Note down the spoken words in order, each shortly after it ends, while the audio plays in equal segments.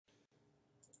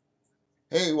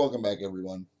Hey, welcome back,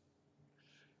 everyone.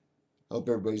 Hope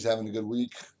everybody's having a good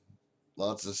week.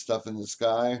 Lots of stuff in the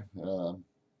sky. I'm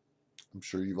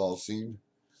sure you've all seen.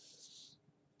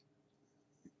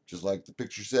 Just like the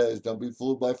picture says, don't be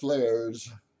fooled by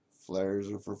flares. Flares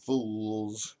are for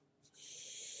fools.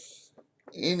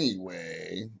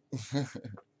 Anyway,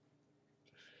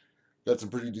 got some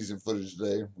pretty decent footage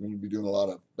today. We're going to be doing a lot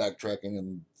of backtracking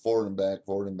and forward and back,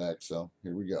 forward and back. So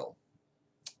here we go.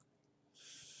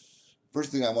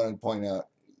 First thing I wanted to point out,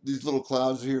 these little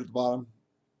clouds here at the bottom,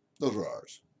 those are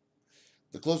ours.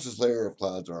 The closest layer of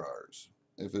clouds are ours.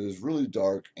 If it is really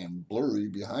dark and blurry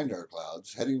behind our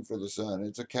clouds, heading for the sun,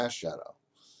 it's a cast shadow.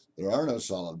 There are no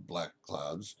solid black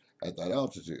clouds at that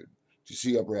altitude. To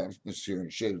see upper atmosphere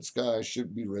and shaded sky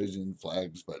should be raising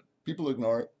flags, but people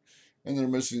ignore it, and they're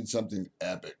missing something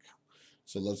epic.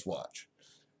 So let's watch.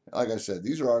 Like I said,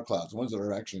 these are our clouds, the ones that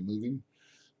are actually moving.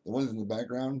 The ones in the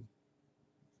background,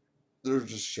 they're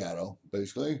just shadow,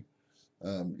 basically.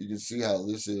 You can see how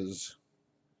this is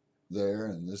there,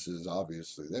 and this is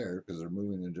obviously there because they're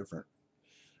moving in different,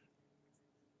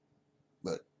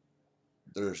 but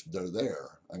they're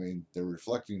there. I mean, they're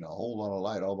reflecting a whole lot of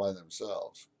light all by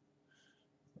themselves.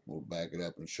 We'll back it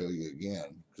up and show you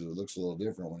again because it looks a little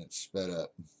different when it's sped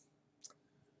up.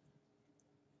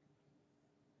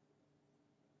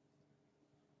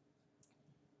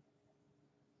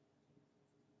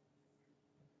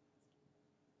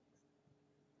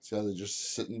 See how they're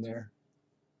just sitting there?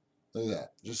 Look at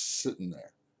that, just sitting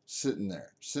there, sitting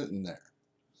there, sitting there.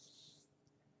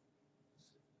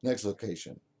 Next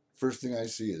location. First thing I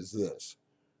see is this.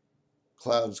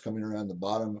 Clouds coming around the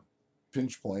bottom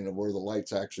pinch point of where the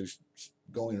light's actually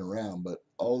going around, but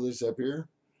all this up here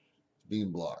is being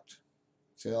blocked.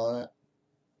 See all that?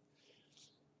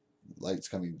 Light's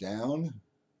coming down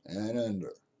and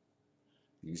under.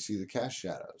 You can see the cast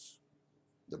shadows,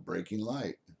 the breaking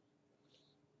light.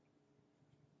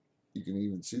 You can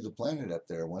even see the planet up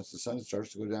there once the sun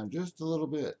starts to go down just a little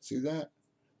bit. See that?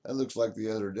 That looks like the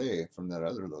other day from that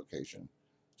other location.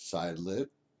 Side lit,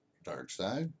 dark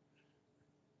side,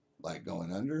 light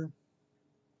going under.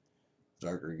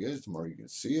 Darker it gets, the more you can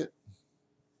see it.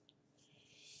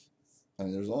 I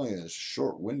mean, there's only a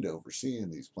short window for seeing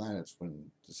these planets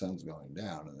when the sun's going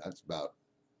down, and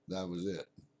that was it.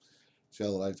 See how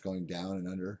the light's going down and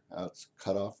under? How it's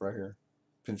cut off right here?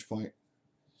 Pinch point.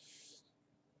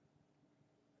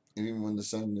 And even when the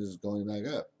sun is going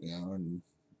back up, and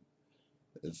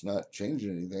it's not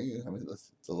changing anything. I mean,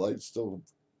 the light's still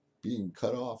being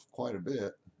cut off quite a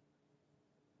bit.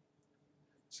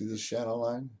 See this shadow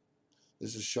line?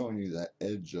 This is showing you that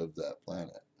edge of that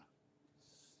planet.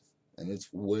 And it's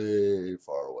way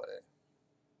far away.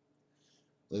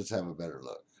 Let's have a better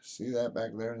look. See that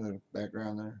back there in the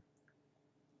background there?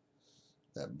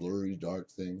 That blurry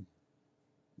dark thing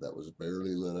that was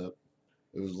barely lit up.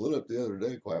 It was lit up the other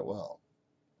day quite well.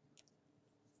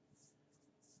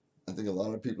 I think a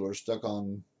lot of people are stuck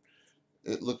on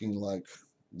it looking like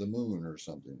the moon or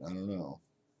something. I don't know.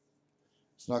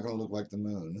 It's not going to look like the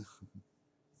moon.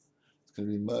 It's going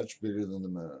to be much bigger than the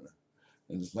moon.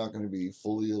 And it's not going to be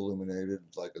fully illuminated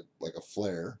like a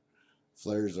flare.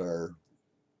 Flares are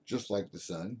just like the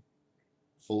sun,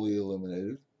 fully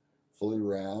illuminated, fully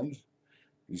round.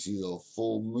 You see the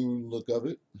full moon look of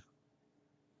it.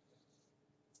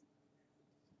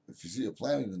 If you see a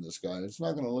planet in the sky, it's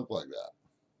not going to look like that.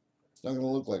 It's not going to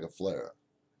look like a flare.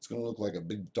 It's going to look like a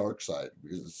big dark side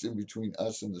because it's in between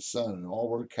us and the sun, and all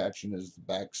we're catching is the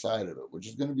back side of it, which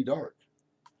is going to be dark.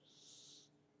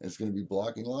 It's going to be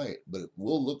blocking light, but it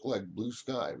will look like blue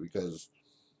sky because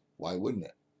why wouldn't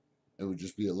it? It would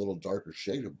just be a little darker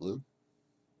shade of blue.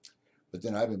 But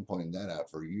then I've been pointing that out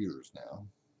for years now.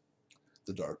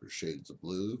 The darker shades of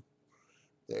blue,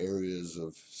 the areas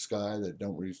of sky that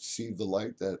don't receive the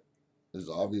light that is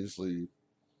obviously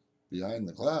behind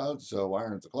the clouds, so why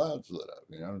aren't the clouds lit up?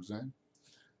 You know what I'm saying?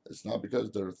 It's not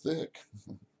because they're thick.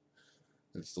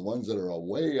 It's the ones that are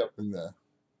way up in the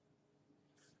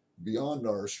beyond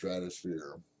our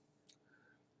stratosphere,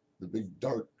 the big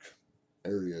dark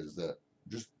areas that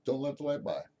just don't let the light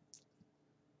by.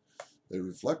 They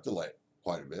reflect the light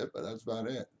quite a bit, but that's about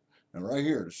it. And right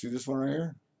here, see this one right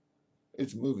here?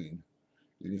 It's moving.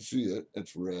 You can see it.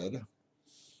 It's red.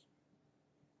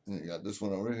 And you got this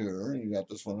one over here, and you got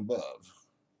this one above.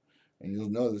 And you'll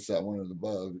notice that one is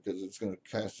above because it's going to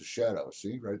cast a shadow.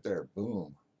 See, right there.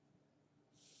 Boom.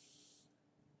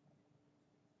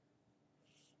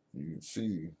 You can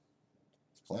see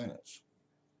planets.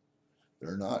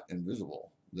 They're not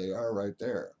invisible. They are right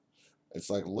there.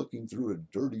 It's like looking through a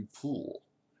dirty pool.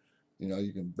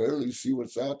 You can barely see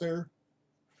what's out there,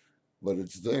 but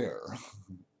it's there.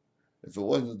 If it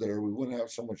wasn't there, we wouldn't have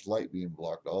so much light being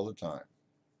blocked all the time.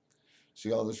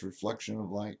 See all this reflection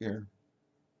of light here?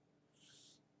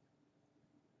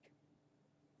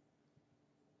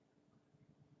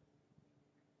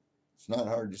 It's not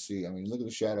hard to see. I mean, look at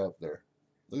the shadow up there.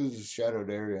 Look at this shadowed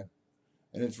area.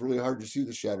 And it's really hard to see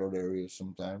the shadowed areas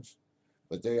sometimes,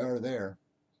 but they are there.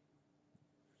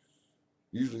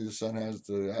 Usually the sun has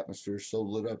the atmosphere so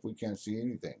lit up we can't see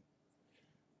anything.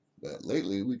 But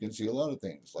lately we can see a lot of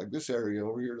things, like this area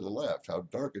over here to the left, how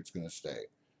dark it's going to stay.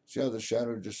 See how the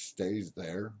shadow just stays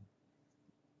there?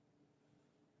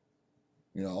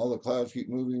 You know, all the clouds keep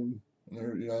moving, and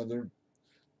they're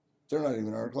not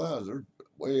even our clouds. They're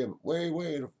way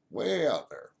out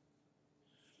there.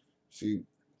 See,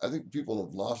 I think people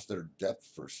have lost their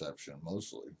depth perception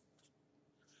mostly.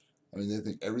 I mean, they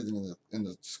think everything in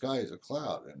the sky is a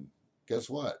cloud, and guess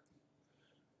what?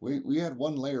 We had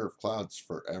one layer of clouds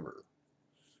forever.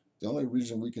 The only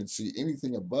reason we can see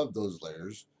anything above those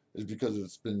layers is because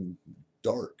it's been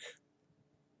darker.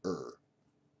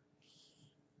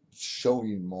 It's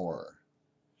showing more.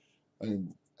 I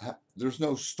mean, there's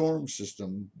no storm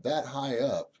system that high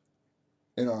up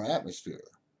in our atmosphere.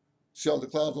 See all the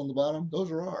clouds on the bottom?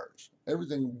 Those are ours.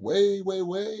 Everything way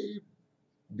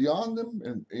beyond them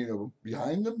and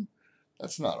behind them,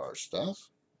 that's not our stuff.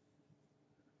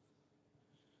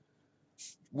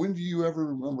 When do you ever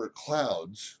remember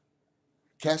clouds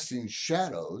casting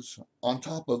shadows on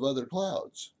top of other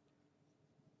clouds?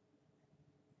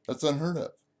 That's unheard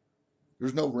of.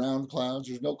 There's no round clouds.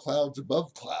 There's no clouds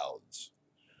above clouds.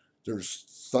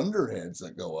 There's thunderheads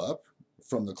that go up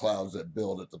from the clouds that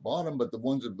build at the bottom, but the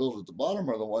ones that build at the bottom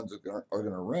are the ones that are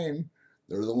going to rain.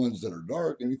 They're the ones that are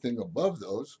dark. Anything above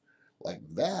those, like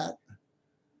that,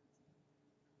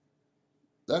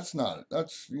 that's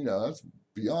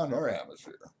beyond our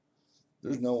atmosphere.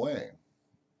 There's no way.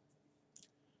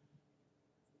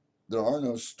 There are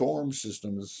no storm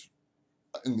systems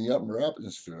in the upper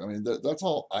atmosphere. I mean, that's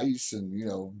all ice and,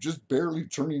 just barely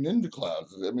turning into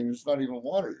clouds. I mean, it's not even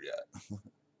water yet.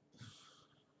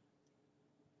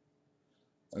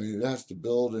 I mean, it has to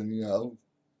build and,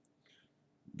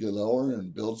 get lower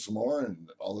and build some more, and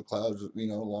all the clouds,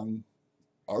 along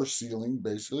our ceiling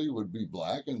basically would be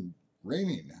black and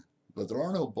raining. But there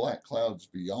are no black clouds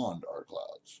beyond our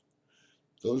clouds.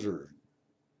 Those are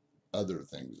other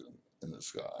things in the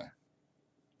sky.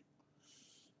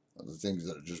 The things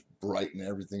that are just brighten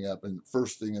everything up and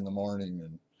first thing in the morning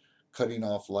and cutting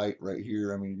off light right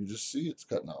here. I mean, you just see it's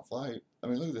cutting off light. I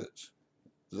mean, look at this.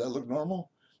 Does that look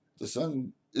normal? The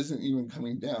sun isn't even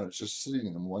coming down. It's just sitting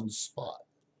in one spot.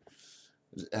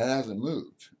 It hasn't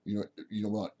moved. You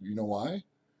know why?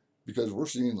 Because we're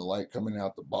seeing the light coming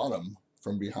out the bottom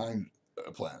from behind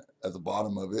a planet at the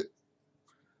bottom of it.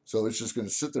 So it's just going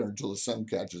to sit there until the sun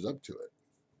catches up to it.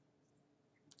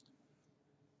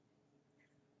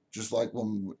 Just like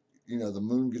when, the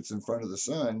moon gets in front of the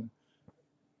sun,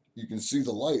 you can see the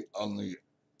light on the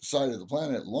side of the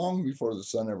planet long before the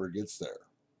sun ever gets there.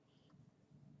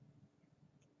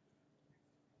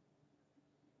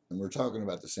 And we're talking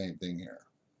about the same thing here.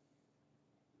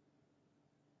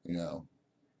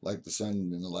 Like the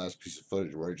sun in the last piece of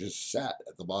footage where it just sat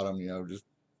at the bottom, just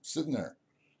sitting there.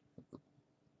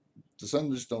 The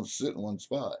sun just don't sit in one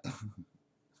spot.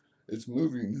 It's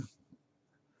moving.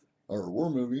 Or we're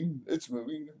moving. It's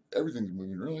moving. Everything's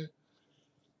moving, really.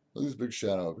 Look at this big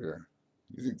shadow up here.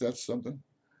 You think that's something?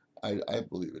 I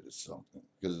believe it is something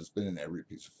because it's been in every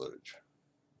piece of footage.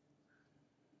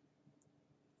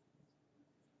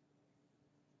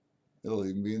 It'll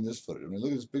even be in this footage. I mean,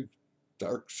 look at this big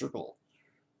dark circle.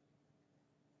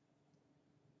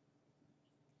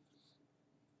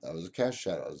 That was a cast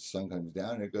shadow. As the sun comes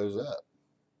down, it goes up.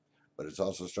 But it's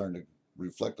also starting to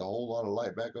reflect a whole lot of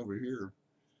light back over here.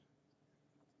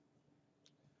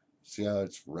 See how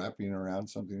it's wrapping around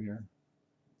something here?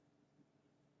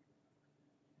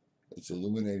 It's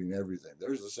illuminating everything.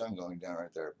 There's the sun going down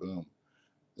right there. Boom.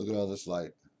 Look at all this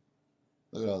light.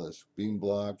 Look at all this being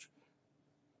blocked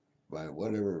by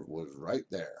whatever was right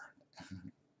there.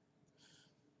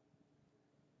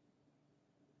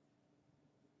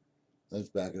 Let's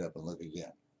back it up and look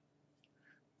again.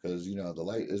 Because, the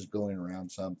light is going around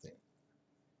something.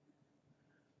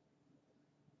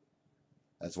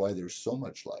 That's why there's so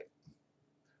much light.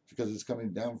 Because it's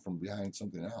coming down from behind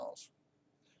something else.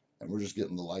 And we're just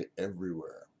getting the light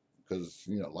everywhere. Because,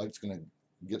 light's going to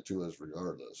get to us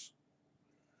regardless.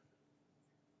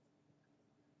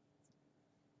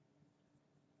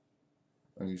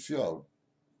 And you see how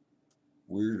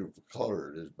weird of a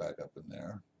color it is back up in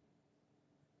there.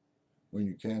 When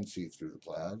you can see through the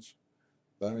clouds.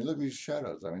 But I mean, look at these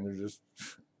shadows. I mean, they're just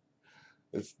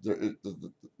The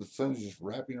sun is just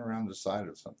wrapping around the side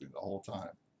of something the whole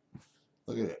time.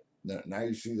 Look at it. Now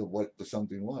you see what the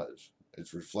something was.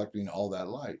 It's reflecting all that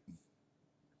light.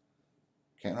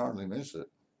 Can't hardly miss it.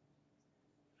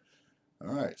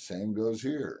 All right, same goes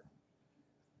here.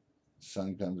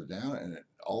 Sun comes down and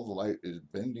all the light is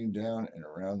bending down and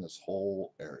around this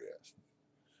whole area.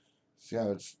 See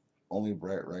how it's only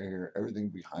bright right here? Everything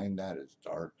behind that is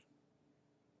dark.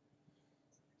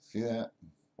 See that?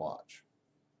 Watch.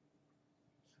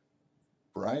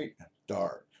 Bright,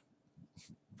 dark.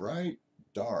 Bright,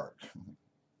 dark.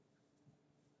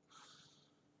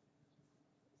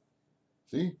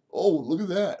 See? Oh, look at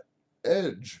that.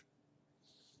 Edge.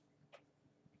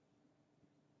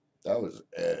 That was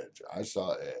Edge. I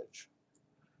saw Edge.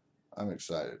 I'm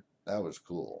excited. That was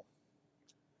cool.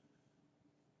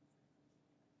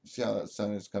 See how that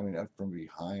sun is coming up from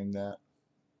behind that?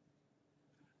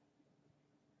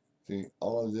 See,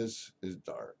 all of this is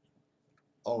dark.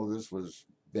 All of this was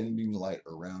bending light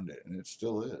around it, and it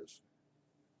still is.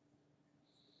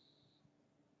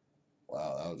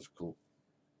 Wow, that was cool.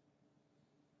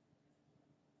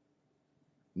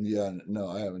 Yeah, no,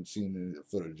 I haven't seen any of the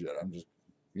footage yet. I'm just,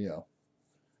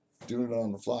 doing it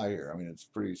on the fly here. I mean, it's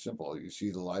pretty simple. You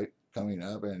see the light coming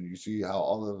up, and you see how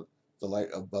all of the light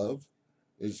above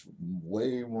is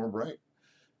way more bright.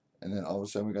 And then all of a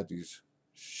sudden we got these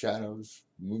shadows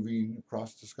moving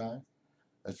across the sky.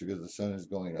 That's because the sun is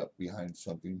going up behind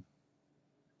something.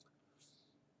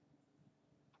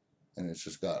 And it's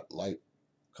just got light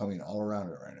coming all around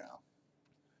it right now.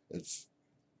 It's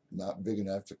not big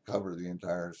enough to cover the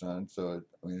entire sun, so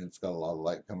it's got a lot of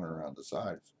light coming around the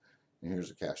sides. And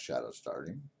here's a cast shadow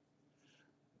starting.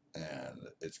 And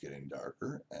it's getting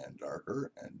darker and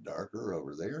darker and darker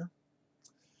over there.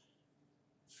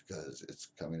 Because it's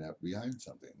coming up behind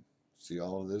something. See,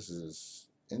 all of this is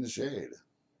in the shade.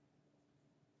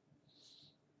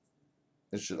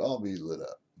 It should all be lit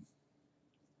up.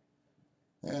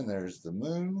 And there's the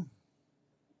moon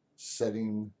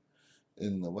setting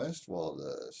in the west while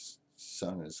the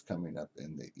sun is coming up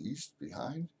in the east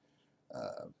behind.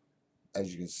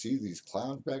 As you can see, these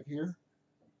clouds back here,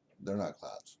 they're not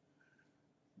clouds.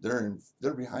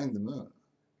 They're behind the moon.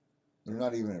 They're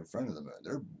not even in front of the moon.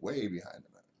 They're way behind the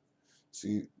moon.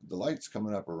 See, the light's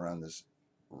coming up around this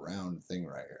round thing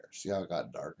right here. See how it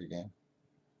got dark again?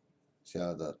 See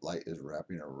how the light is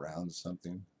wrapping around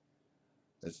something?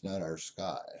 It's not our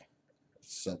sky.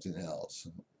 It's something else.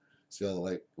 See how the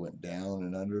light went down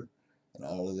and under? And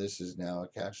all of this is now a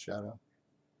cast shadow?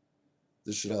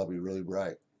 This should all be really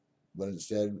bright. But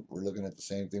instead, we're looking at the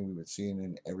same thing we've been seeing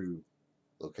in every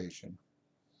location.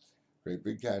 Great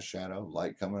big cast shadow,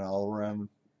 light coming all around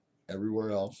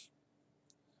everywhere else.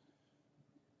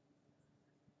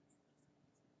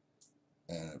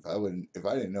 And if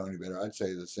I didn't know any better, I'd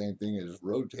say the same thing is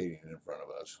rotating in front of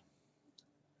us.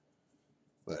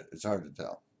 But it's hard to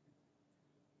tell.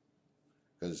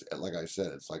 Because, like I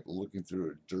said, it's like looking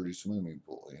through a dirty swimming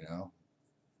pool,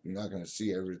 You're not going to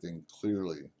see everything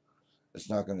clearly. It's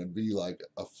not going to be like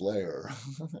a flare.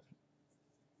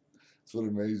 That's what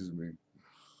amazes me.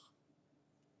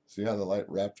 See how the light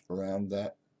wrapped around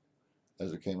that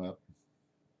as it came up?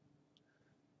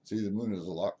 See, the moon is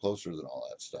a lot closer than all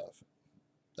that stuff.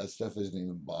 That stuff isn't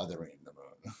even bothering the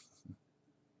moon.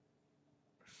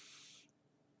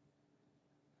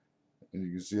 And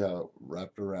you can see how it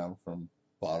wrapped around from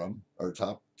bottom or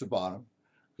top to bottom,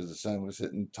 because the sun was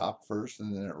hitting top first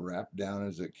and then it wrapped down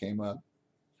as it came up.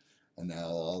 And now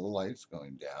all the light's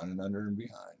going down and under and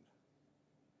behind.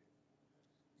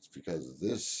 It's because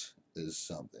this is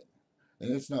something.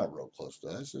 And it's not real close to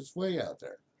us. It's way out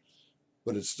there.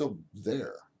 But it's still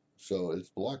there. So it's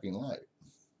blocking light.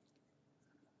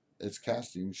 It's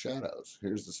casting shadows.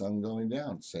 Here's the sun going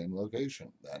down, same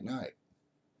location that night.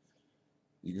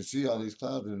 You can see all these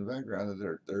clouds in the background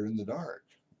that they're in the dark.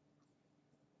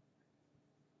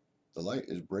 The light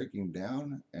is breaking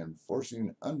down and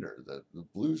forcing under. The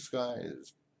blue sky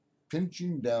is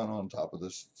pinching down on top of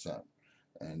the sun.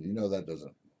 And that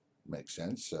doesn't make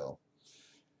sense. So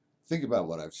think about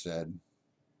what I've said.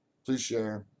 Please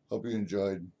share. Hope you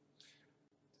enjoyed.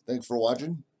 Thanks for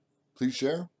watching. Please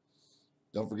share.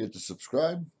 Don't forget to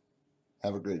subscribe.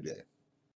 Have a great day.